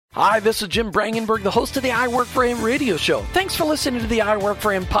Hi, this is Jim Brangenberg, the host of the I Work For Him radio show. Thanks for listening to the I Work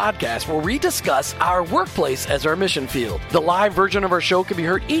For Him podcast, where we discuss our workplace as our mission field. The live version of our show can be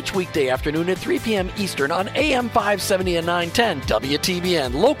heard each weekday afternoon at 3 p.m. Eastern on AM 570 and 910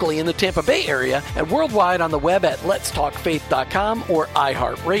 WTBN, locally in the Tampa Bay area, and worldwide on the web at letstalkfaith.com or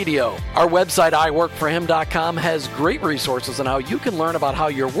iHeartRadio. Our website, iworkforhim.com, has great resources on how you can learn about how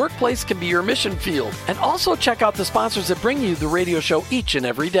your workplace can be your mission field. And also check out the sponsors that bring you the radio show each and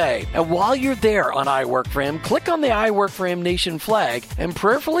every day. And while you're there on I Work For Him, click on the I Work For Him Nation flag and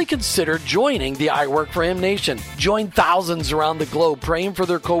prayerfully consider joining the I Work For Him Nation. Join thousands around the globe praying for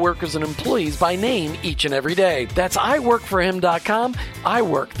their coworkers and employees by name each and every day. That's iworkforhim.com,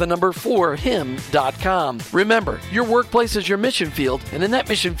 iwork4him.com. Remember, your workplace is your mission field, and in that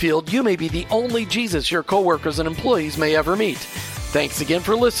mission field, you may be the only Jesus your coworkers and employees may ever meet. Thanks again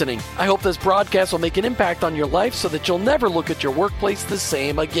for listening. I hope this broadcast will make an impact on your life so that you'll never look at your workplace the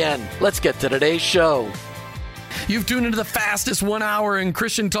same again. Let's get to today's show. You've tuned into the fastest 1 hour in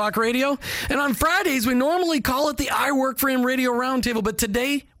Christian talk radio. And on Fridays, we normally call it the I Work For Him Radio Roundtable. But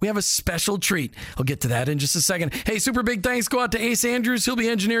today, we have a special treat. I'll get to that in just a second. Hey, super big thanks go out to Ace Andrews. He'll be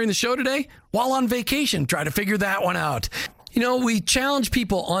engineering the show today while on vacation. Try to figure that one out. You know, we challenge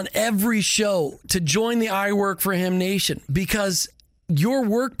people on every show to join the I Work For Him Nation because your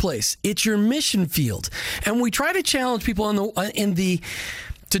workplace, it's your mission field. And we try to challenge people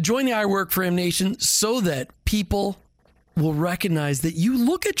to join the I Work For Him Nation so that people will recognize that you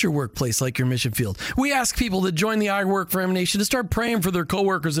look at your workplace like your mission field. We ask people to join the I Work For Him Nation to start praying for their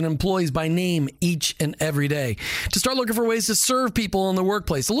coworkers and employees by name each and every day, to start looking for ways to serve people in the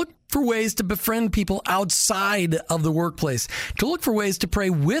workplace, to look for ways to befriend people outside of the workplace, to look for ways to pray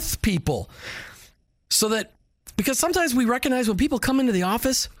with people so that, because sometimes we recognize when people come into the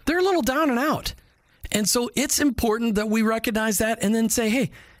office, they're a little down and out. And so it's important that we recognize that and then say,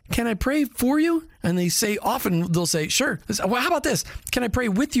 hey, can I pray for you? And often they'll say, sure. Well, how about this? Can I pray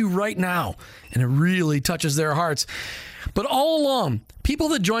with you right now? And it really touches their hearts. But all along, people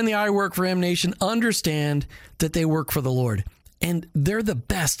that join the I Work For Him Nation understand that they work for the Lord. And they're the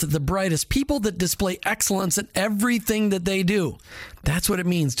best, the brightest, people that display excellence in everything that they do. That's what it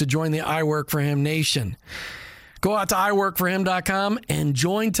means to join the I Work For Him Nation. Go out to iworkforhim.com and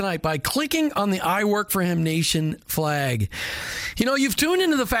join tonight by clicking on the I Work For Him Nation flag. You know, you've tuned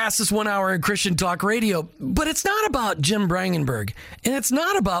into the fastest 1 hour in Christian talk radio, but it's not about Jim Brangenberg, and it's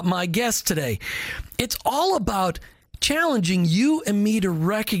not about my guest today. It's all about challenging you and me to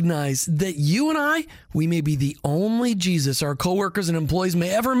recognize that you and I, we may be the only Jesus our coworkers and employees may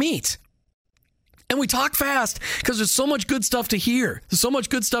ever meet. And we talk fast because there's so much good stuff to hear. There's so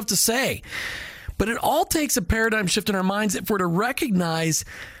much good stuff to say. But it all takes a paradigm shift in our minds if we're to recognize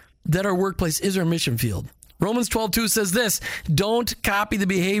that our workplace is our mission field. Romans 12:2 says this: don't copy the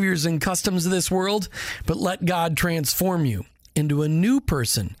behaviors and customs of this world, but let God transform you into a new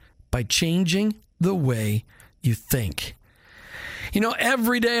person by changing the way you think. You know,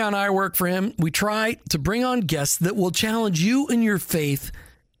 every day on I Work For Him, we try to bring on guests that will challenge you in your faith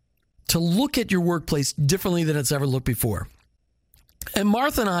to look at your workplace differently than it's ever looked before. And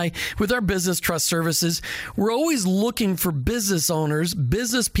Martha and I, with our business trust services, we're always looking for business owners,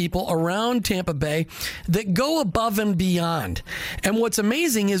 business people around Tampa Bay that go above and beyond. And what's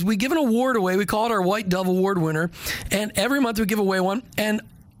amazing is we give an award away. We call it our White Dove Award winner. And every month we give away one. And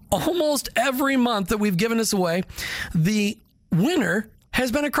almost every month that we've given this away, the winner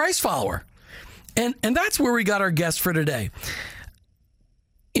has been a Christ follower. And that's where we got our guest for today.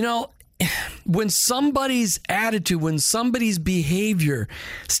 You know, when somebody's attitude, when somebody's behavior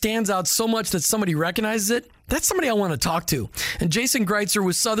stands out so much that somebody recognizes it, that's somebody I want to talk to. And Jason Greitzer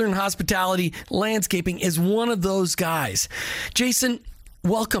with Southern Hospitality Landscaping is one of those guys. Jason,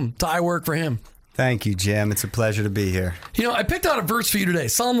 welcome to I Work For Him. Thank you, Jim. It's a pleasure to be here. You know, I picked out a verse for you today,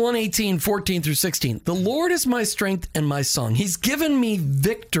 Psalm 118, 14 through 16. The Lord is my strength and my song. He's given me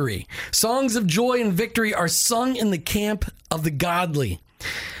victory. Songs of joy and victory are sung in the camp of the godly.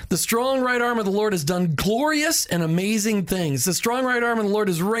 The strong right arm of the Lord has done glorious and amazing things. The strong right arm of the Lord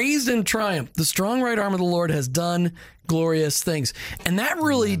is raised in triumph. The strong right arm of the Lord has done glorious things. And that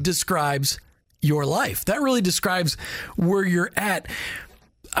really describes your life. That really describes where you're at.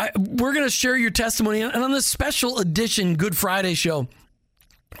 We're going to share your testimony. And on this special edition Good Friday show,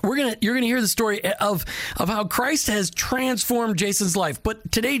 you're gonna hear the story of how Christ has transformed Jason's life.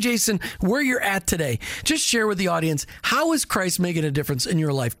 But today, Jason, where you're at today, just share with the audience, how is Christ making a difference in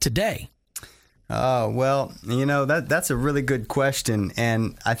your life today? Oh, well, you know, that's a really good question.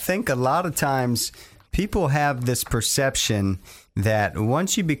 And I think a lot of times people have this perception that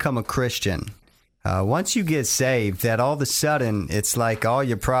once you become a Christian, once you get saved, that all of a sudden it's like all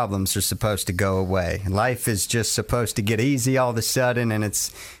your problems are supposed to go away. Life is just supposed to get easy all of a sudden, and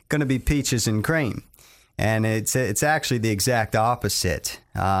it's going to be peaches and cream. And it's actually the exact opposite.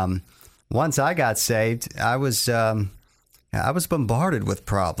 Once I got saved, I was bombarded with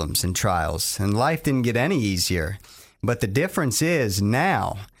problems and trials, and life didn't get any easier. But the difference is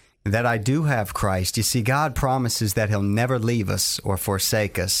now that I do have Christ. You see, God promises that He'll never leave us or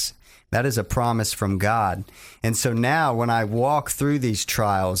forsake us. That is a promise from God. And so now when I walk through these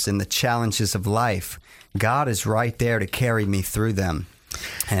trials and the challenges of life, God is right there to carry me through them.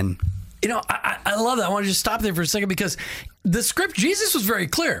 And I love that. I want to just stop there for a second, because the script, Jesus was very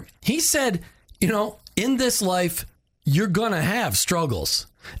clear. He said, in this life, you're going to have struggles.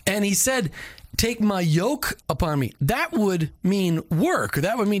 And He said, take my yoke upon me. That would mean work.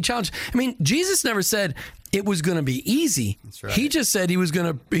 That would mean challenge. I mean, Jesus never said it was going to be easy. That's right. He just said He was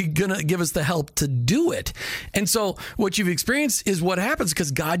going to give us the help to do it. And so what you've experienced is what happens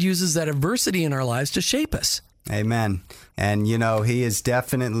because God uses that adversity in our lives to shape us. Amen. And, He is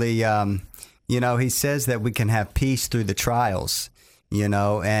definitely, He says that we can have peace through the trials,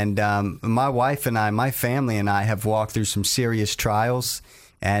 and my wife and I, my family and I have walked through some serious trials,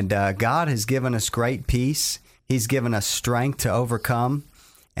 and God has given us great peace. He's given us strength to overcome,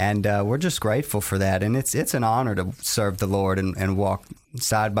 and we're just grateful for that. And it's an honor to serve the Lord and walk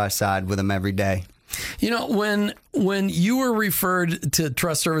side by side with Him every day. When you were referred to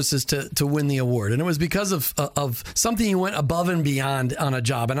Trust Services to win the award, and it was because of something you went above and beyond on a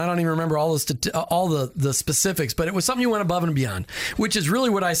job, and I don't even remember all the specifics, but it was something you went above and beyond, which is really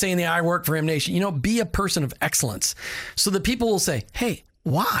what I say in the I Work for Him Nation. Be a person of excellence, so that people will say, "Hey,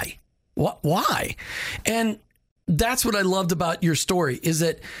 why? Why?" And that's what I loved about your story, is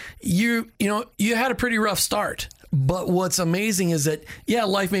that you had a pretty rough start. But what's amazing is that,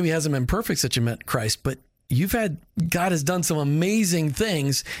 life maybe hasn't been perfect since you met Christ, but God has done some amazing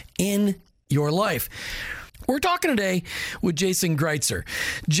things in your life. We're talking today with Jason Greitzer.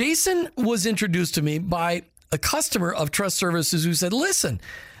 Jason was introduced to me by a customer of Trust Services who said, listen,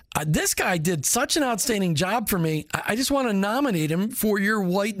 this guy did such an outstanding job for me. I just want to nominate him for your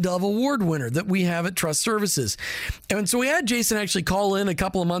White Dove Award winner that we have at Trust Services. And so we had Jason actually call in a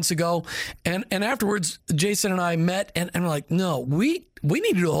couple of months ago. And afterwards, Jason and I met and we're like, no, we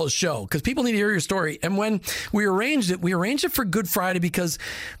need to do a whole show because people need to hear your story. And when we arranged it for Good Friday, because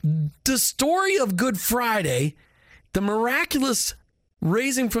the story of Good Friday, the miraculous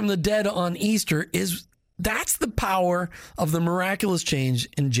raising from the dead on Easter, that's the power of the miraculous change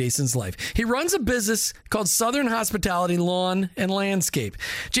in Jason's life. He runs a business called Southern Hospitality Lawn and Landscape.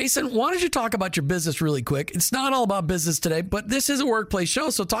 Jason, why don't you talk about your business really quick? It's not all about business today, but this is a workplace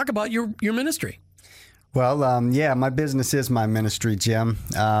show, so talk about your ministry. Well, my business is my ministry, Jim.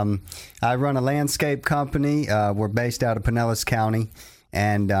 I run a landscape company. We're based out of Pinellas County,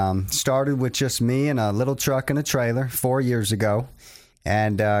 and started with just me and a little truck and a trailer 4 years ago.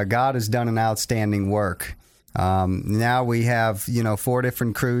 And God has done an outstanding work. Now we have, 4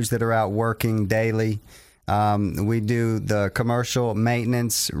 different crews that are out working daily. We do the commercial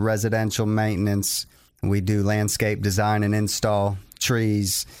maintenance, residential maintenance. We do landscape design and install,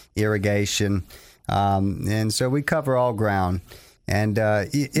 trees, irrigation. And so we cover all ground. And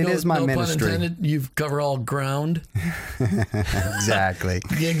it is my ministry. No pun intended, you cover all ground. Exactly.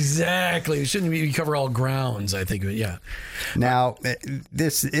 Exactly. It shouldn't be you cover all grounds, I think. Yeah. Now,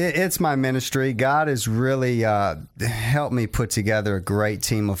 it's my ministry. God has really helped me put together a great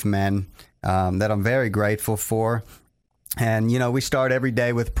team of men that I'm very grateful for. And, we start every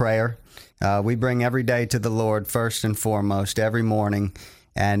day with prayer. We bring every day to the Lord first and foremost, every morning.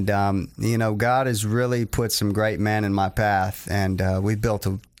 And, God has really put some great men in my path, and we've built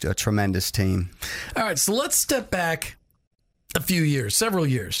a tremendous team. All right, so let's step back several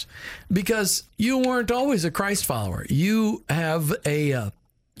years, because you weren't always a Christ follower. You have a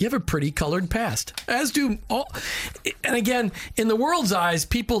pretty colored past, as do all. And again, in the world's eyes,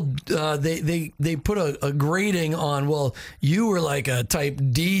 people they put a grading on. Well, you were like a type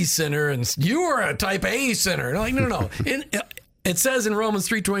D sinner, and you were a type A sinner. And I'm like, no. It says in Romans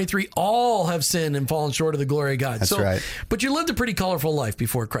 3:23, all have sinned and fallen short of the glory of God. That's right. But you lived a pretty colorful life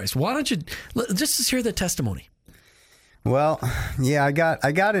before Christ. Why don't you just hear the testimony? Well, I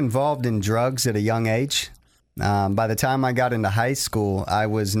got involved in drugs at a young age. By the time I got into high school, I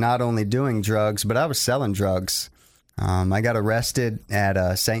was not only doing drugs, but I was selling drugs. I got arrested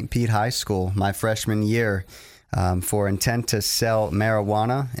at St. Pete High School my freshman year for intent to sell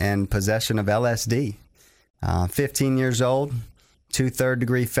marijuana and possession of LSD. 15 years old, 2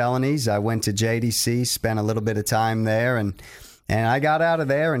 third-degree felonies. I went to JDC, spent a little bit of time there, and And I got out of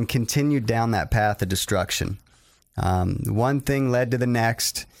there and continued down that path of destruction. One thing led to the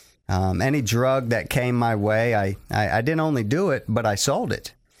next. Any drug that came my way, I didn't only do it, but I sold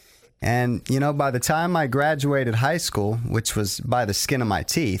it. And, by the time I graduated high school, which was by the skin of my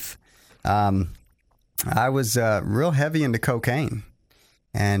teeth, I was real heavy into cocaine.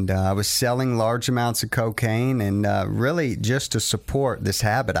 And I was selling large amounts of cocaine and really just to support this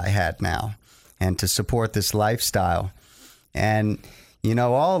habit I had now and to support this lifestyle. And,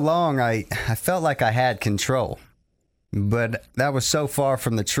 all along I felt like I had control. But that was so far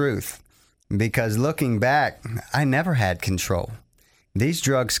from the truth, because looking back, I never had control. These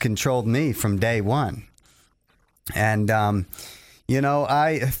drugs controlled me from day one. And,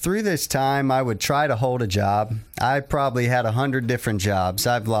 through this time, I would try to hold a job. I probably had 100 different jobs.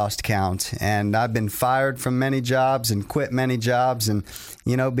 I've lost count. And I've been fired from many jobs and quit many jobs. And,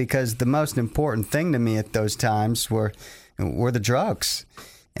 because the most important thing to me at those times were the drugs.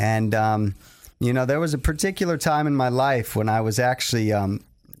 And, there was a particular time in my life when I was actually, I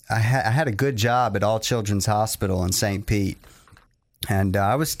had a good job at All Children's Hospital in St. Pete. And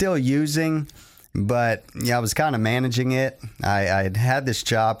I was still using, but I was kind of managing it. I had this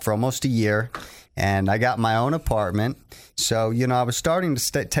job for almost a year, and I got my own apartment. So, I was starting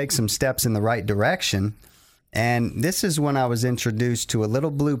to take some steps in the right direction. And this is when I was introduced to a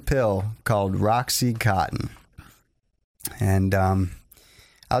little blue pill called Roxycontin. And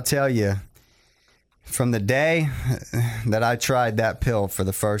I'll tell you, from the day that I tried that pill for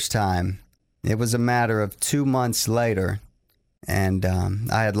the first time, it was a matter of 2 months later, and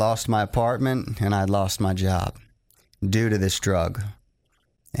I had lost my apartment and I had lost my job due to this drug.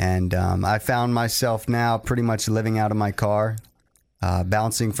 And I found myself now pretty much living out of my car,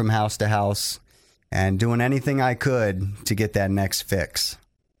 bouncing from house to house, and doing anything I could to get that next fix.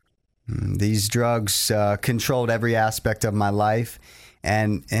 These drugs controlled every aspect of my life.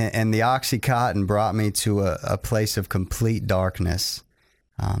 And the Oxycontin brought me to a place of complete darkness,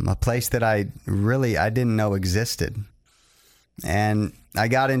 a place that I didn't know existed. And I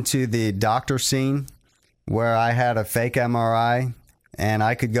got into the doctor scene where I had a fake MRI and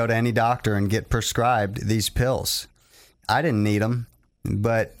I could go to any doctor and get prescribed these pills. I didn't need them,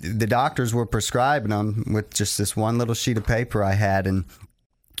 but the doctors were prescribing them with just this one little sheet of paper I had. And,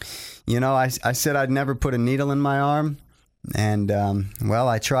 I said I'd never put a needle in my arm. And,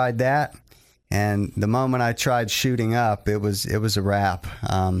 I tried that. And the moment I tried shooting up, it was a wrap.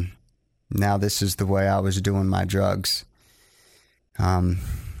 Now this is the way I was doing my drugs.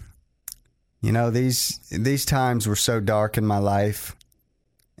 These times were so dark in my life.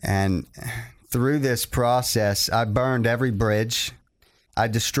 And through this process, I burned every bridge. I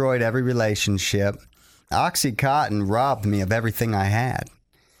destroyed every relationship. Oxycontin robbed me of everything I had.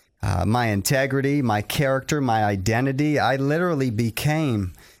 My integrity, my character, my identity. I literally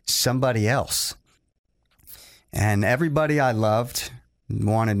became somebody else. And everybody I loved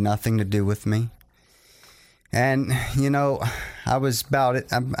wanted nothing to do with me. And, I was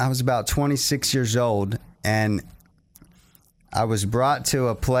about 26 years old, and I was brought to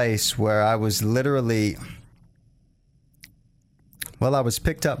a place where I was literally, I was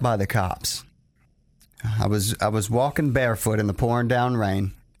picked up by the cops. I was walking barefoot in the pouring down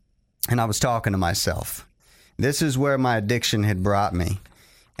rain. And I was talking to myself. This is where my addiction had brought me.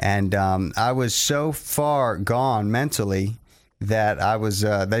 And I was so far gone mentally that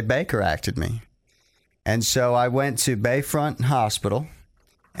they Baker acted me. And so I went to Bayfront Hospital,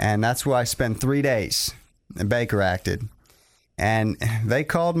 and that's where I spent 3 days, Baker acted. And they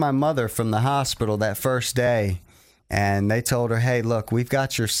called my mother from the hospital that first day, and they told her, hey, look, we've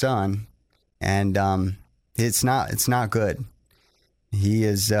got your son, and it's not good. He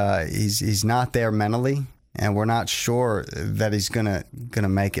is he's not there mentally, and we're not sure that he's gonna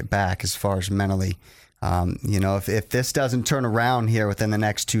make it back as far as mentally. If this doesn't turn around here within the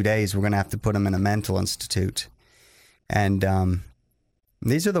next 2 days, we're gonna have to put him in a mental institute. And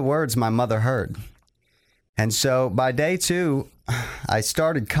these are the words my mother heard. And so by day 2, I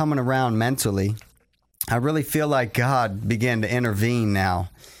started coming around mentally. I really feel like God began to intervene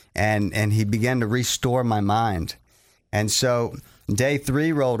now, and he began to restore my mind. And so day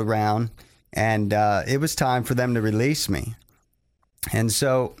 3 rolled around, and it was time for them to release me. And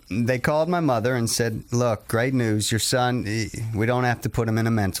so they called my mother and said, look, great news. Your son, we don't have to put him in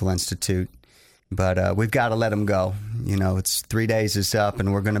a mental institute, but we've got to let him go. It's 3 days is up,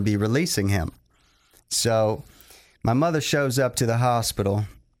 and we're going to be releasing him. So my mother shows up to the hospital,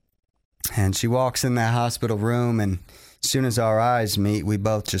 and she walks in that hospital room, and as soon as our eyes meet, we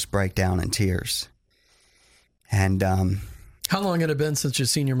both just break down in tears. And how long had it been since you've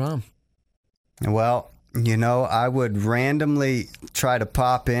seen your mom? Well, I would randomly try to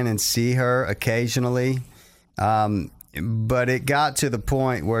pop in and see her occasionally. But it got to the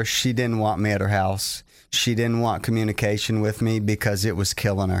point where she didn't want me at her house. She didn't want communication with me because it was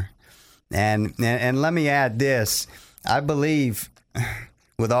killing her. And let me add this. I believe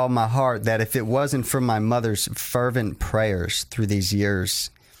with all my heart that if it wasn't for my mother's fervent prayers through these years,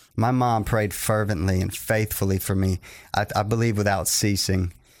 my mom prayed fervently and faithfully for me, I believe without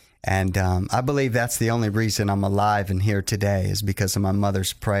ceasing. And I believe that's the only reason I'm alive and here today is because of my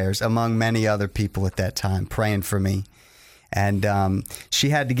mother's prayers, among many other people at that time praying for me. And she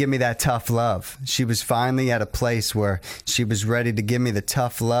had to give me that tough love. She was finally at a place where she was ready to give me the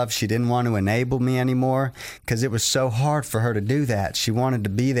tough love. She didn't want to enable me anymore because it was so hard for her to do that. She wanted to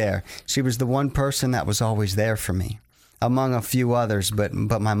be there. She was the one person that was always there for me, among a few others, but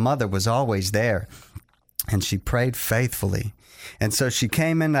my mother was always there. And she prayed faithfully. And so she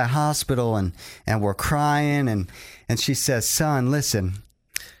came in the hospital and we're crying and she says, "Son, listen."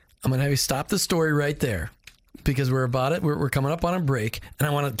 I'm going to have you stop the story right there. Because we're coming up on a break, and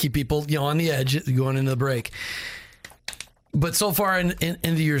I want to keep people, on the edge going into the break. But so far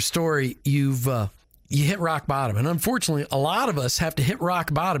into your story, you hit rock bottom, and unfortunately, a lot of us have to hit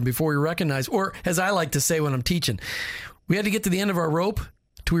rock bottom before we recognize, or as I like to say when I'm teaching, we had to get to the end of our rope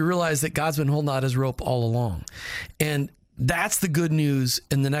till we realize that God's been holding out His rope all along, and that's the good news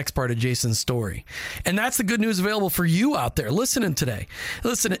in the next part of Jason's story. And that's the good news available for you out there listening today.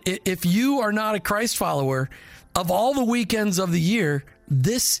 Listen, if you are not a Christ follower, of all the weekends of the year,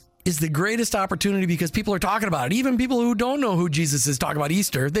 this is the greatest opportunity because people are talking about it. Even people who don't know who Jesus is talking about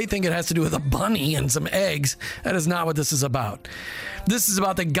Easter. They think it has to do with a bunny and some eggs. That is not what this is about. This is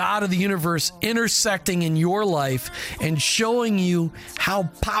about the God of the universe intersecting in your life and showing you how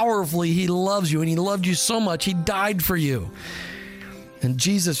powerfully He loves you. And He loved you so much, He died for you. And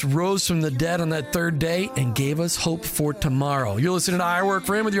Jesus rose from the dead on that third day and gave us hope for tomorrow. You're listening to I Work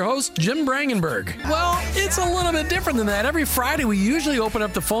for Him with your host, Jim Brangenberg. Well, it's a little bit different than that. Every Friday, we usually open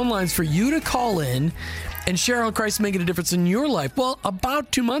up the phone lines for you to call in and share how Christ is making a difference in your life. Well,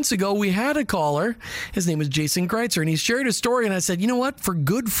 about 2 months ago, we had a caller. His name is Jason Greitzer, and he shared a story, and I said, you know what? For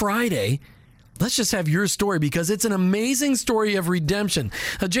Good Friday, let's just have your story because it's an amazing story of redemption.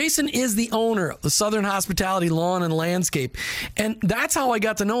 Now, Jason is the owner of the Southern Hospitality Lawn and Landscape. And that's how I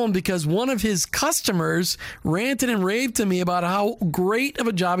got to know him because one of his customers ranted and raved to me about how great of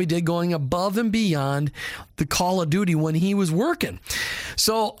a job he did going above and beyond the call of duty when he was working.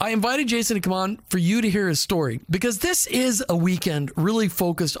 So I invited Jason to come on for you to hear his story because this is a weekend really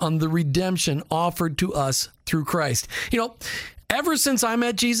focused on the redemption offered to us through Christ. Ever since I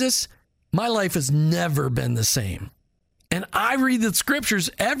met Jesus, my life has never been the same. And I read the scriptures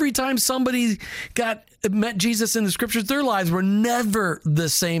every time somebody met Jesus in the scriptures, their lives were never the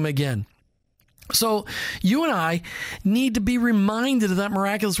same again. So you and I need to be reminded of that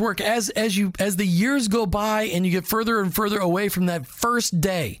miraculous work as the years go by and you get further and further away from that first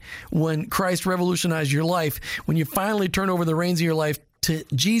day when Christ revolutionized your life, when you finally turn over the reins of your life to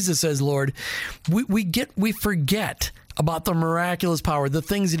Jesus as Lord, we forget about the miraculous power, the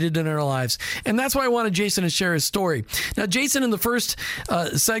things He did in our lives. And that's why I wanted Jason to share his story. Now, Jason, in the first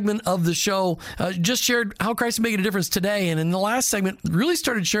segment of the show, just shared how Christ is making a difference today. And in the last segment, really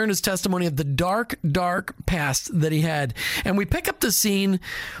started sharing his testimony of the dark, dark past that he had. And we pick up the scene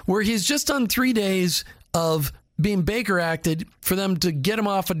where he's just done 3 days of being Baker acted for them to get him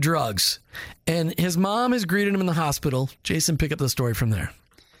off of drugs. And his mom has greeted him in the hospital. Jason, pick up the story from there.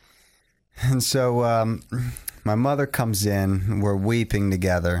 And so my mother comes in, we're weeping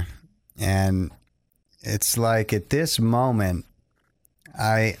together, and it's like at this moment,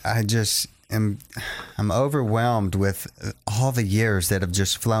 I'm overwhelmed with all the years that have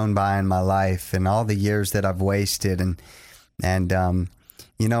just flown by in my life and all the years that I've wasted. And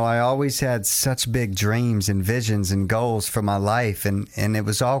I always had such big dreams and visions and goals for my life, and it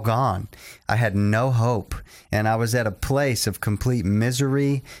was all gone. I had no hope, and I was at a place of complete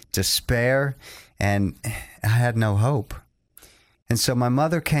misery, despair, and I had no hope. And so my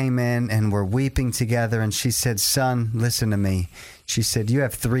mother came in and we're weeping together and she said, "Son, listen to me." She said, "You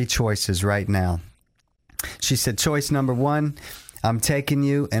have 3 choices right now." She said, "Choice number 1, I'm taking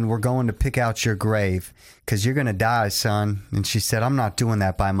you and we're going to pick out your grave because you're going to die, son." And she said, "I'm not doing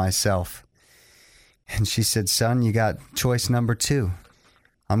that by myself." And she said, "Son, you got choice number 2.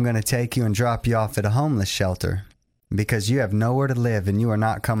 I'm going to take you and drop you off at a homeless shelter because you have nowhere to live and you are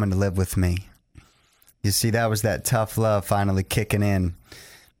not coming to live with me." You see, that was that tough love finally kicking in.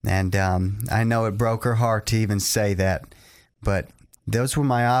 And I know it broke her heart to even say that, but those were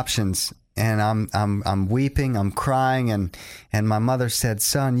my options. And I'm weeping, I'm crying, and my mother said,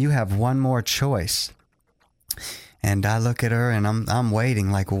 "Son, you have one more choice." And I look at her and I'm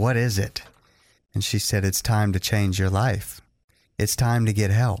waiting, like, what is it? And she said, it's time to change your life. It's time to get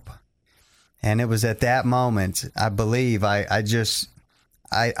help. And it was at that moment, I believe, I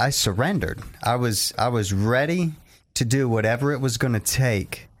surrendered. I was ready to do whatever it was going to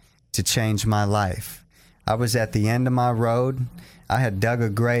take to change my life. I was at the end of my road. I had dug a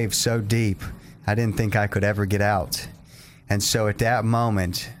grave so deep, I didn't think I could ever get out. And so at that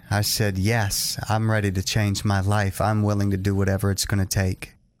moment, I said, yes, I'm ready to change my life. I'm willing to do whatever it's going to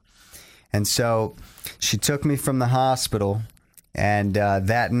take. And so she took me from the hospital, and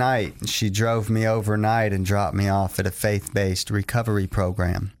that night she drove me overnight and dropped me off at a faith-based recovery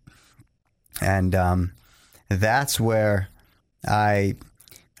program. And that's where I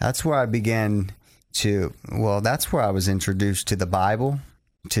began to, that's where I was introduced to the Bible,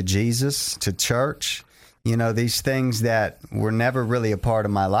 to Jesus, to church. You know, these things that were never really a part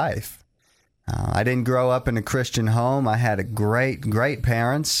of my life. I didn't grow up in a Christian home. I had a great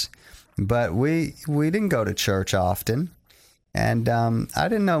parents, but we didn't go to church often. And I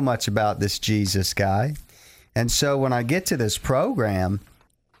didn't know much about this Jesus guy. And so when I get to this program,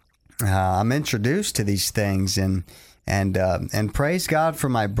 I'm introduced to these things, and praise God for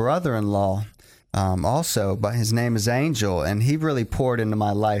my brother-in-law. Also, but his name is Angel, and he really poured into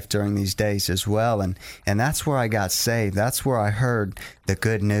my life during these days as well. And that's where I got saved. That's where I heard the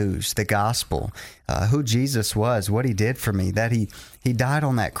good news, the gospel, who Jesus was, what he did for me, that he died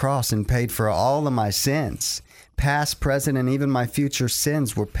on that cross and paid for all of my sins, past, present, and even my future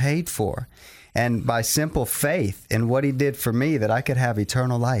sins were paid for. And by simple faith in what he did for me, that I could have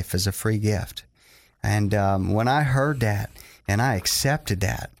eternal life as a free gift. And when I heard that and I accepted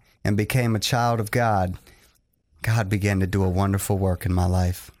that, and became a child of God, God began to do a wonderful work in my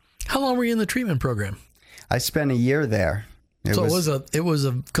life. How long were you in the treatment program? I spent a year there. It was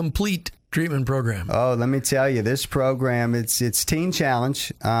a complete treatment program. Oh, let me tell you, this program, it's Teen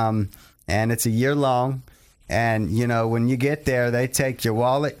Challenge, and it's a year long. And, you know, when you get there, they take your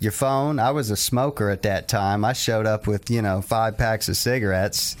wallet, your phone. I was a smoker at that time. I showed up with, 5 packs of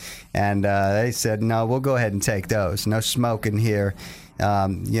cigarettes, and they said, no, we'll go ahead and take those. No smoking here.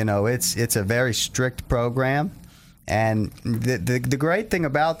 It's a very strict program, and the great thing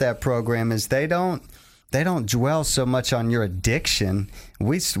about that program is they don't dwell so much on your addiction.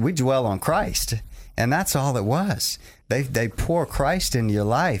 We dwell on Christ, and that's all it was. They pour Christ into your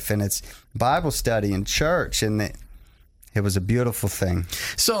life, and it's Bible study and church, and it was a beautiful thing.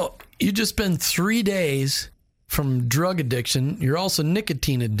 So you just spent 3 days from drug addiction. You're also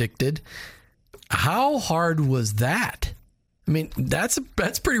nicotine addicted. How hard was that? I mean, that's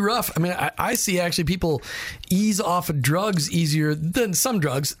pretty rough. I mean, I see actually people ease off of drugs easier than some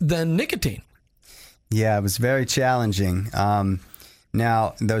drugs than nicotine. Yeah, it was very challenging.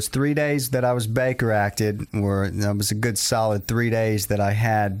 Now, those 3 days that I was Baker acted that was a good solid 3 days that I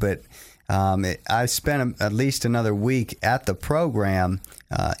had, but I spent at least another week at the program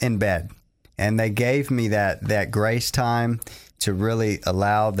in bed, and they gave me that grace time to really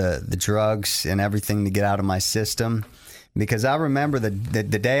allow the drugs and everything to get out of my system. Because I remember the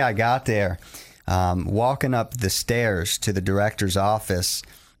day I got there, walking up the stairs to the director's office,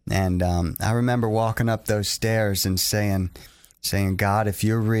 and I remember walking up those stairs and saying, God, if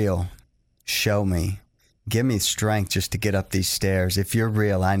you're real, show me. Give me strength just to get up these stairs. If you're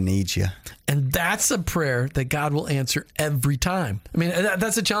real, I need you. And that's a prayer that God will answer every time. I mean,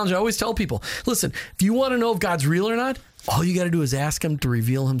 that's a challenge I always tell people. Listen, if you want to know if God's real or not, all you got to do is ask him to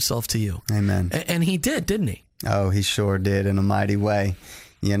reveal himself to you. Amen. And he did, didn't he? Oh, he sure did, in a mighty way.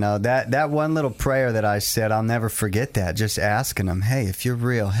 You know, that one little prayer that I said, I'll never forget that. Just asking him, hey, if you're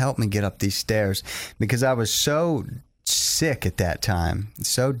real, help me get up these stairs. Because I was so sick at that time,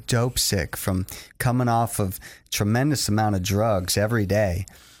 so dope sick from coming off of tremendous amount of drugs every day.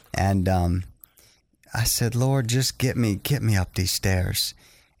 And I said, Lord, just get me up these stairs.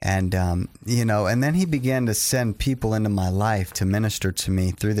 And, and then he began to send people into my life to minister to me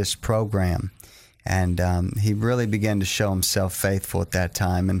through this program. And he really began to show himself faithful at that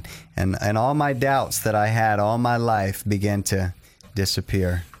time. And all my doubts that I had all my life began to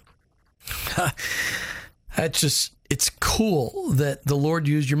disappear. It's cool that the Lord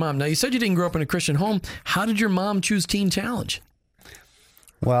used your mom. Now, you said you didn't grow up in a Christian home. How did your mom choose Teen Challenge?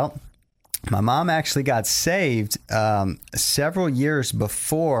 Well, my mom actually got saved several years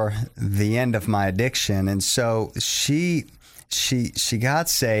before the end of my addiction. And so she got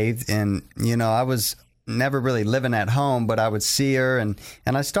saved, and I was never really living at home, but I would see her, and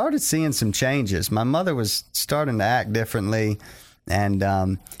I started seeing some changes. My mother was starting to act differently,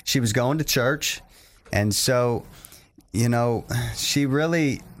 and she was going to church,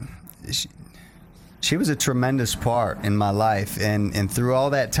 She was a tremendous part in my life, and through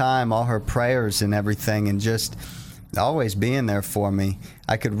all that time, all her prayers and everything, and just always being there for me,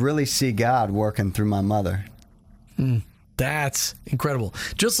 I could really see God working through my mother. That's incredible.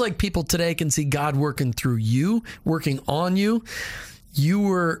 Just like people today can see God working through you, working on you, you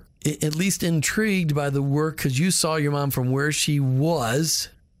were at least intrigued by the work because you saw your mom from where she was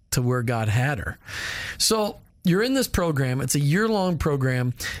to where God had her. So you're in this program. It's a year-long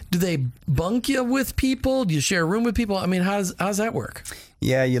program. Do they bunk you with people? Do you share a room with people? I mean, how's that work?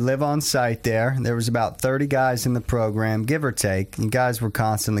 Yeah, you live on site there. There was about 30 guys in the program, give or take. And guys were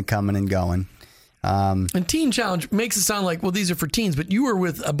constantly coming and going. And Teen Challenge makes it sound like, well, these are for teens, but you were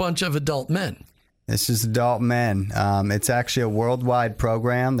with a bunch of adult men. This is adult men. It's actually a worldwide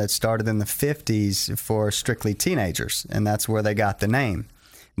program that started in the 50s for strictly teenagers, and that's where they got the name.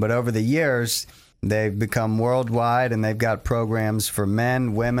 But over the years, they've become worldwide, and they've got programs for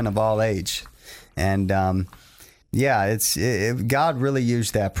men, women of all age. And God really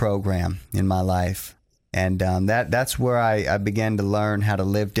used that program in my life. And that's where I began to learn how to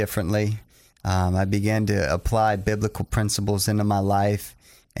live differently. I began to apply biblical principles into my life,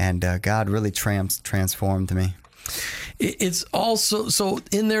 and God really transformed me. It's also, so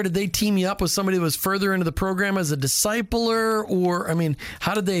in there, did they team you up with somebody who was further into the program as a discipler? Or, I mean,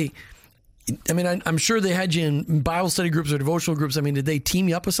 how did they, I mean, I'm sure they had you in Bible study groups or devotional groups. I mean, did they team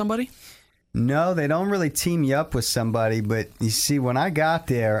you up with somebody? No, they don't really team you up with somebody. But you see, when I got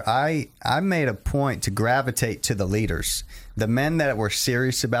there, I made a point to gravitate to the leaders, the men that were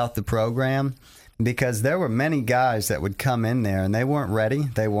serious about the program, because there were many guys that would come in there and they weren't ready.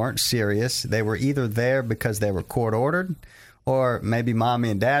 They weren't serious. They were either there because they were court ordered, or maybe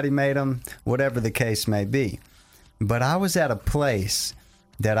mommy and daddy made them, whatever the case may be. But I was at a place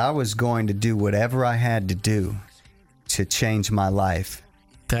that I was going to do whatever I had to do to change my life.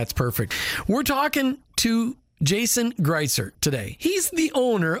 That's perfect. We're talking to Jason Greitzer today. He's the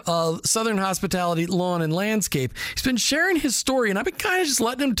owner of Southern Hospitality Lawn and Landscape. He's been sharing his story, and I've been kind of just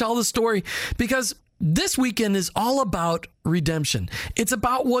letting him tell the story because this weekend is all about redemption. It's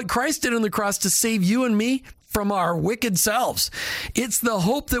about what Christ did on the cross to save you and me from our wicked selves. It's the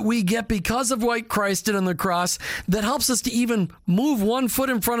hope that we get because of what Christ did on the cross that helps us to even move one foot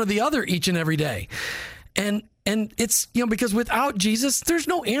in front of the other each and every day. And it's, because without Jesus, there's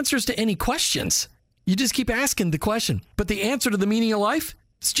no answers to any questions. You just keep asking the question. But the answer to the meaning of life,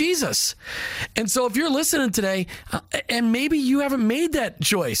 it's Jesus. And so if you're listening today, and maybe you haven't made that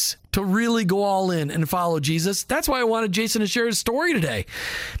choice to really go all in and follow Jesus, that's why I wanted Jason to share his story today.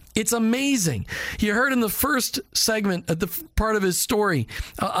 It's amazing. You heard in the first segment, at the part of his story,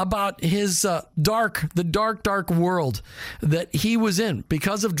 about his dark world that he was in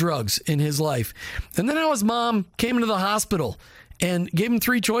because of drugs in his life. And then how his mom came into the hospital and gave him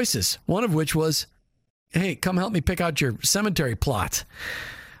 3 choices, one of which was, hey, come help me pick out your cemetery plot.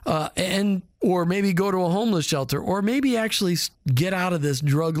 Or maybe go to a homeless shelter, or maybe actually get out of this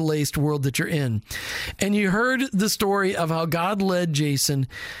drug-laced world that you're in. And you heard the story of how God led Jason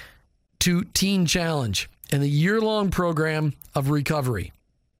to Teen Challenge and the year-long program of recovery.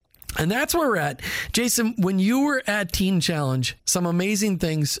 And that's where we're at. Jason, when you were at Teen Challenge, some amazing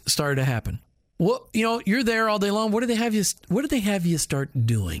things started to happen. Well, you're there all day long. What did they have you start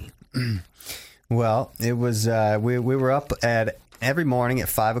doing? Well, it was we were up at every morning at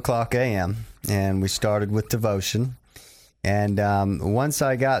 5:00 a.m. and we started with devotion. And once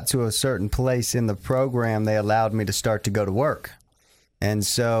I got to a certain place in the program, they allowed me to start to go to work. And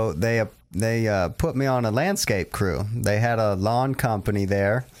so they put me on a landscape crew. They had a lawn company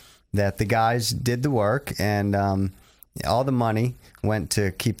there that the guys did the work, and all the money went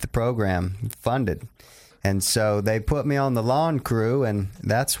to keep the program funded. And so they put me on the lawn crew, and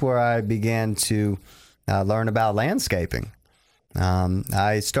that's where I began to learn about landscaping.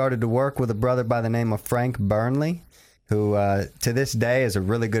 I started to work with a brother by the name of Frank Burnley, who to this day is a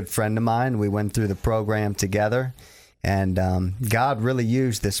really good friend of mine. We went through the program together, and God really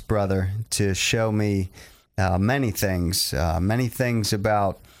used this brother to show me many things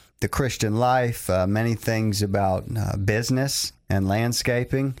about the Christian life, many things about business and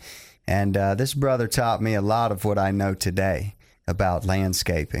landscaping. And this brother taught me a lot of what I know today about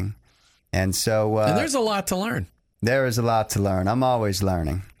landscaping. And so... and there's a lot to learn. There is a lot to learn. I'm always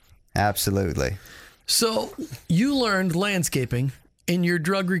learning. Absolutely. So you learned landscaping in your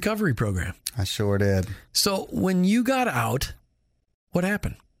drug recovery program. I sure did. So when you got out, what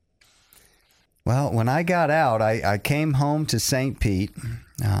happened? Well, when I got out, I came home to St. Pete,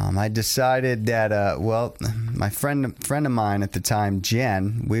 I decided that, my friend of mine at the time,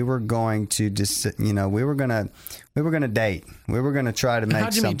 Jen, we were going to we were gonna date. We were gonna try to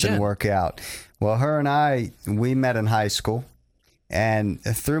make something work out. Well, her and I, we met in high school, and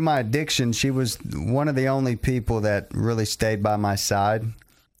through my addiction, she was one of the only people that really stayed by my side,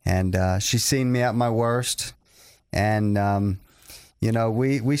 and she's seen me at my worst, and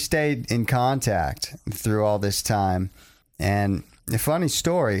we stayed in contact through all this time, and. A funny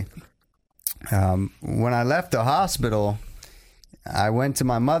story, when I left the hospital, I went to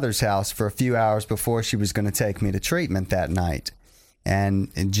my mother's house for a few hours before she was going to take me to treatment that night. And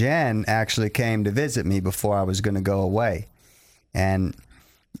Jen actually came to visit me before I was going to go away. And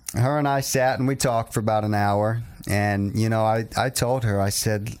her and I sat and we talked for about an hour. And, I told her, I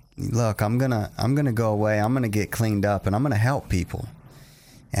said, look, I'm going to go away. I'm going to get cleaned up and I'm going to help people.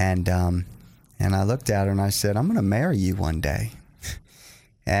 And I looked at her and I said, I'm going to marry you one day.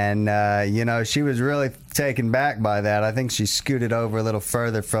 And, she was really taken back by that. I think she scooted over a little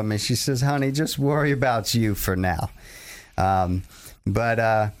further from me. She says, honey, just worry about you for now.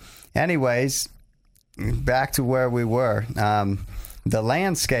 Anyways, back to where we were. The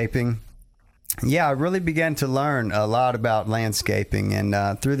landscaping, I really began to learn a lot about landscaping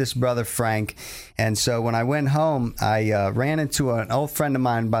and through this brother, Frank. And so when I went home, I ran into an old friend of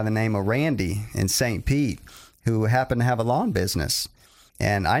mine by the name of Randy in St. Pete, who happened to have a lawn business.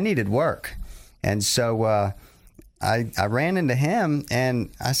 And I needed work. And so I ran into him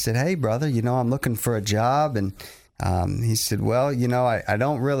and I said, hey, brother, I'm looking for a job. And he said, well, I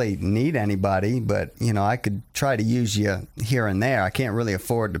don't really need anybody, but, I could try to use you here and there. I can't really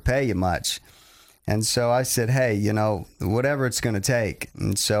afford to pay you much. And so I said, hey, whatever it's going to take.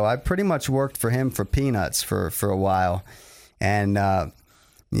 And so I pretty much worked for him for peanuts for a while. And,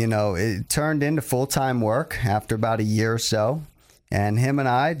 it turned into full-time work after about a year or so. And him and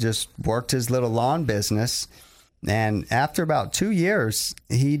I just worked his little lawn business. And after about 2 years,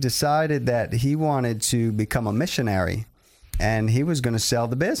 he decided that he wanted to become a missionary and he was going to sell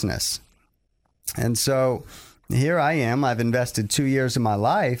the business. And so here I am. I've invested 2 years of my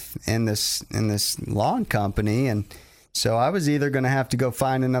life in this lawn company. And so I was either going to have to go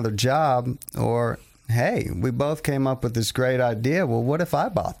find another job or, hey, we both came up with this great idea. Well, what if I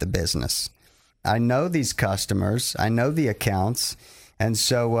bought the business? I know these customers. I know the accounts. And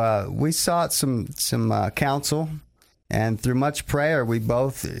so we sought some counsel. And through much prayer, we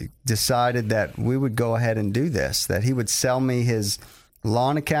both decided that we would go ahead and do this, that he would sell me his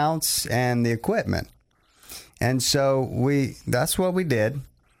lawn accounts and the equipment. And so that's what we did.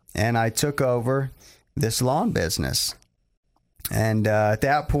 And I took over this lawn business. And at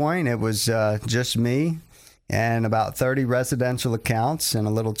that point, it was just me and about 30 residential accounts and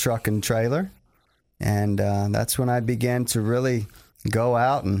a little truck and trailer. And that's when I began to really go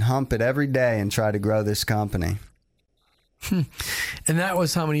out and hump it every day and try to grow this company. And that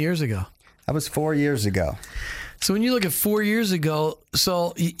was how many years ago? That was 4 years ago. So when you look at 4 years ago,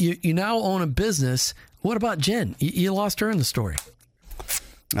 so you now own a business. What about Jen? You lost her in the story.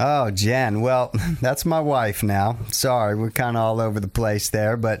 Oh, Jen. Well, that's my wife now. Sorry, we're kind of all over the place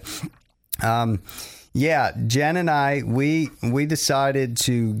there. But yeah, Jen and I, we decided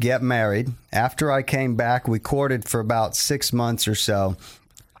to get married. After I came back, we courted for about 6 months or so.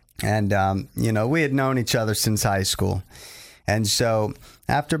 And, we had known each other since high school. And so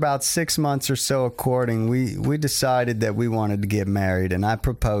after about 6 months or so of courting, we decided that we wanted to get married. And I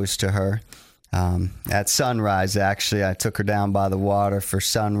proposed to her at sunrise, actually. I took her down by the water for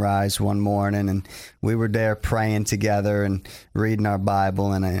sunrise one morning. And we were there praying together and reading our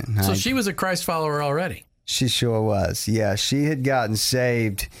Bible. So she was a Christ follower already? She sure was. Yeah, she had gotten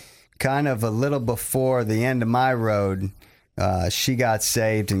saved kind of a little before the end of my road. She got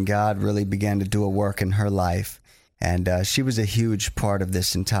saved and God really began to do a work in her life. And she was a huge part of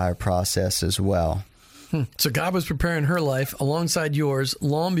this entire process as well. So God was preparing her life alongside yours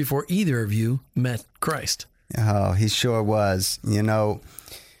long before either of you met Christ. Oh, he sure was.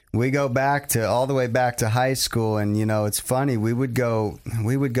 We go back all the way back to high school, and it's funny. We would go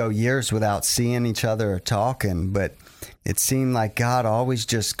years without seeing each other or talking, but it seemed like God always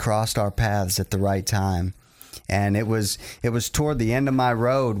just crossed our paths at the right time. And it was toward the end of my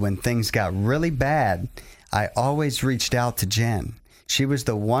road when things got really bad. I always reached out to Jen. She was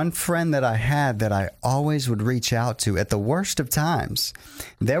the one friend that I had that I always would reach out to at the worst of times.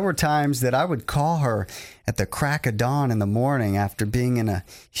 There were times that I would call her at the crack of dawn in the morning after being in a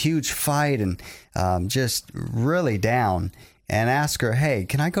huge fight and just really down and ask her, hey,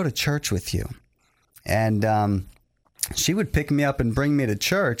 can I go to church with you? And she would pick me up and bring me to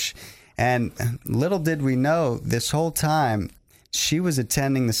church. And little did we know this whole time she was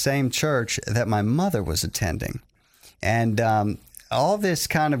attending the same church that my mother was attending. And all this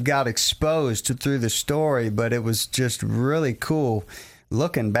kind of got exposed through the story, but it was just really cool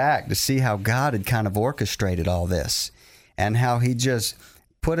looking back to see how God had kind of orchestrated all this and how he just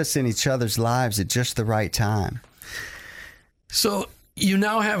put us in each other's lives at just the right time. So you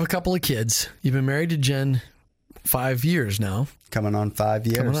now have a couple of kids. You've been married to Jen 5 years now. Coming on 5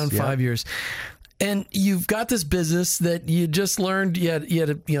 years. Coming on 5 years. And you've got this business that you just learned you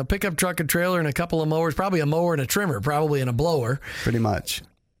had a pickup truck, a trailer, and a couple of mowers, probably a mower and a trimmer, probably and a blower. Pretty much.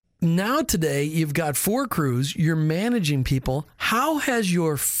 Now today, you've got 4 crews, you're managing people. How has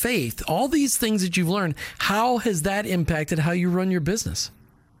your faith, all these things that you've learned, how has that impacted how you run your business?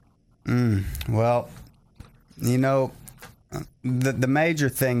 Well, the major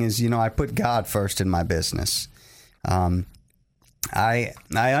thing is, I put God first in my business. I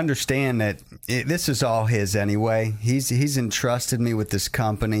understand that this is all his anyway. He's entrusted me with this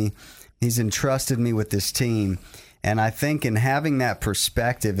company. He's entrusted me with this team. And I think in having that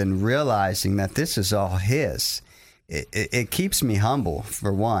perspective and realizing that this is all his, it keeps me humble,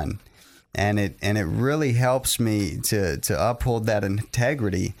 for one. And it really helps me to uphold that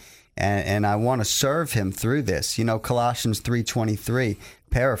integrity. And I want to serve him through this. Colossians 3:23,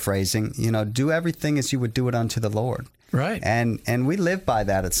 paraphrasing, do everything as you would do it unto the Lord. Right. And we live by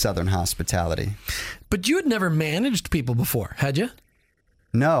that at Southern Hospitality. But you had never managed people before, had you?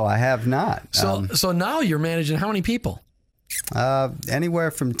 No, I have not. So now you're managing how many people? Anywhere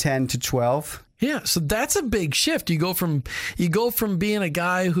from 10 to 12. Yeah, so that's a big shift. You go from being a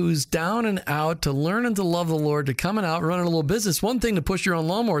guy who's down and out to learning to love the Lord to coming out, running a little business. One thing to push your own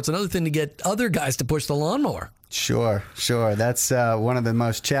lawnmower. It's another thing to get other guys to push the lawnmower. Sure. That's one of the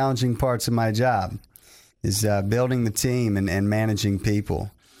most challenging parts of my job is building the team and managing people.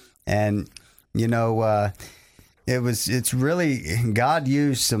 And, it's really, God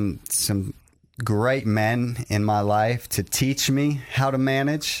used some great men in my life to teach me how to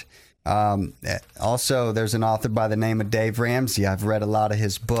manage. Also, there's an author by the name of Dave Ramsey. I've read a lot of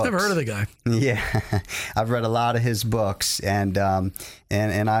his books. I've heard of the guy. Yeah, I've read a lot of his books, and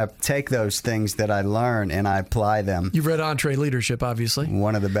I take those things that I learn and I apply them. You've read Entree Leadership, obviously.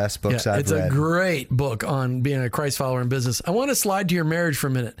 One of the best books I've read. It's a great book on being a Christ follower in business. I want to slide to your marriage for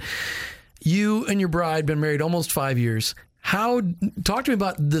a minute. You and your bride been married almost 5 years. Talk to me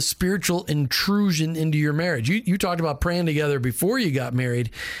about the spiritual intrusion into your marriage. You talked about praying together before you got married.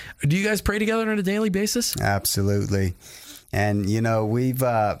 Do you guys pray together on a daily basis? Absolutely. And,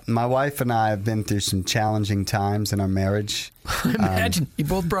 my wife and I have been through some challenging times in our marriage. I imagine you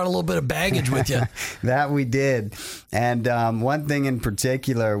both brought a little bit of baggage with you. That we did. And one thing in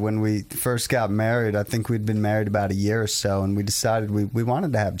particular, when we first got married, I think we'd been married about a year or so, and we decided we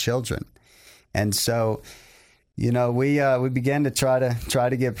wanted to have children. And so, we began to try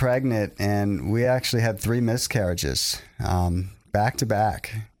to get pregnant, and we actually had 3 miscarriages back to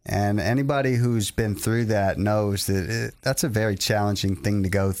back. And anybody who's been through that knows that that's a very challenging thing to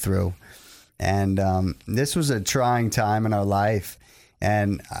go through. And this was a trying time in our life.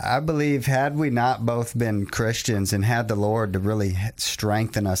 And I believe had we not both been Christians and had the Lord to really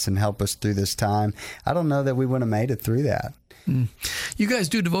strengthen us and help us through this time, I don't know that we would have made it through that. You guys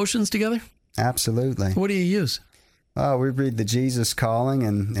do devotions together? Absolutely. What do you use? We read the Jesus Calling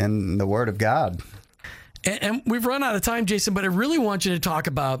and the Word of God. And we've run out of time, Jason, but I really want you to talk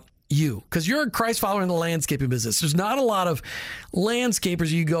about you, because you're a Christ follower in the landscaping business. There's not a lot of landscapers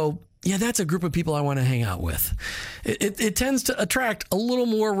you go, yeah, that's a group of people I want to hang out with. It tends to attract a little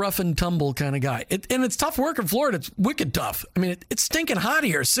more rough and tumble kind of guy. And it's tough work in Florida. It's wicked tough. I mean, it's stinking hot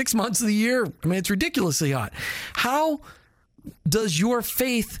here 6 months of the year. I mean, it's ridiculously hot. How does your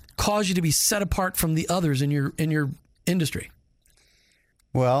faith cause you to be set apart from the others in your industry?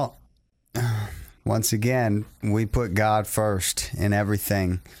 Well, once again, we put God first in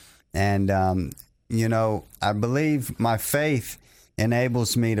everything. And, I believe my faith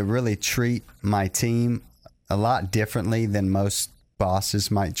enables me to really treat my team a lot differently than most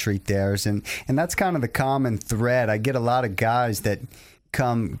bosses might treat theirs. And that's kind of the common thread. I get a lot of guys that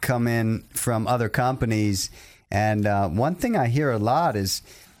come in from other companies. And one thing I hear a lot is,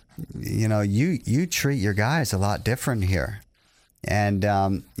 you treat your guys a lot different here. And,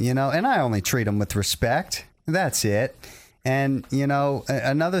 and I only treat them with respect. That's it. And,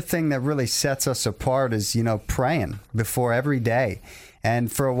 another thing that really sets us apart is, praying before every day.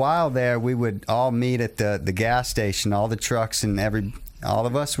 And for a while there, we would all meet at the gas station, all the trucks and all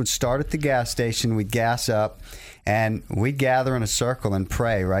of us would start at the gas station. We'd gas up and we'd gather in a circle and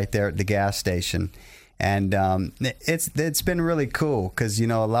pray right there at the gas station. And it's been really cool because, a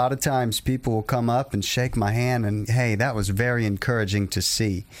lot of times people will come up and shake my hand and, hey, that was very encouraging to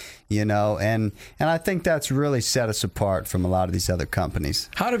see, and I think that's really set us apart from a lot of these other companies.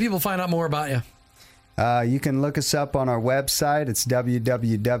 How do people find out more about you? You can look us up on our website. It's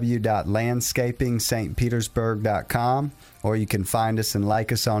www.landscapingstpetersburg.com, or you can find us and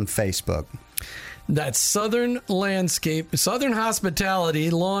like us on Facebook. That's Southern Hospitality,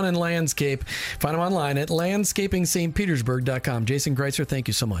 Lawn and Landscape. Find them online at landscapingstpetersburg.com. Jason Greitzer, thank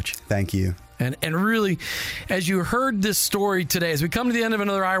you so much. Thank you. And really, as you heard this story today, as we come to the end of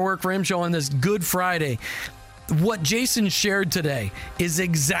another I Work for Him show on this Good Friday, what Jason shared today is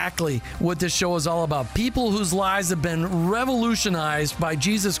exactly what this show is all about. People whose lives have been revolutionized by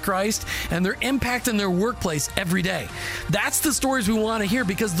Jesus Christ and their impact in their workplace every day. That's the stories we want to hear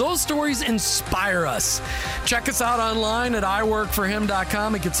because those stories inspire us. Check us out online at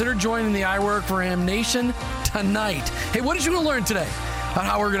iworkforhim.com and consider joining the I Work for Him Nation tonight. Hey, what did you learn today about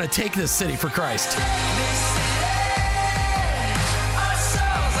how we're going to take this city for Christ?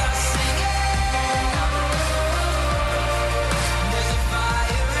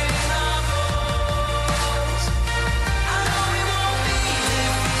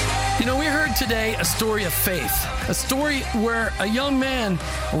 We heard today a story of faith, a story where a young man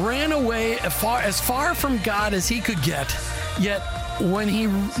ran away as far from God as he could get, yet when he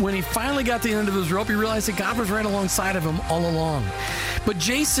finally got to the end of his rope, he realized that God was right alongside of him all along. But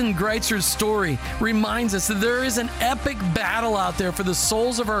Jason Greitzer's story reminds us that there is an epic battle out there for the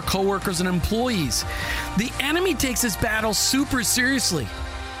souls of our coworkers and employees. The enemy takes this battle super seriously.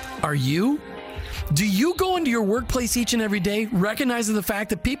 Are you? Do you go into your workplace each and every day recognizing the fact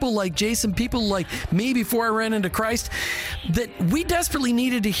that people like Jason, people like me before I ran into Christ, that we desperately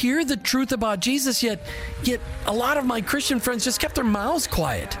needed to hear the truth about Jesus, yet a lot of my Christian friends just kept their mouths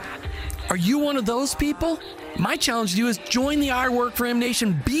quiet? Are you one of those people? My challenge to you is join the I Work for Him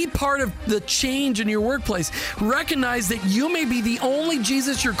Nation. Be part of the change in your workplace. Recognize that you may be the only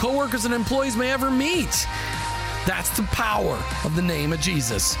Jesus your coworkers and employees may ever meet. That's the power of the name of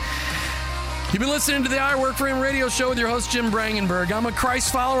Jesus. You've been listening to the I Work for Him radio show with your host, Jim Brangenberg. I'm a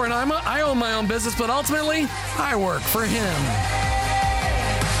Christ follower, and I own my own business, but ultimately, I work for Him.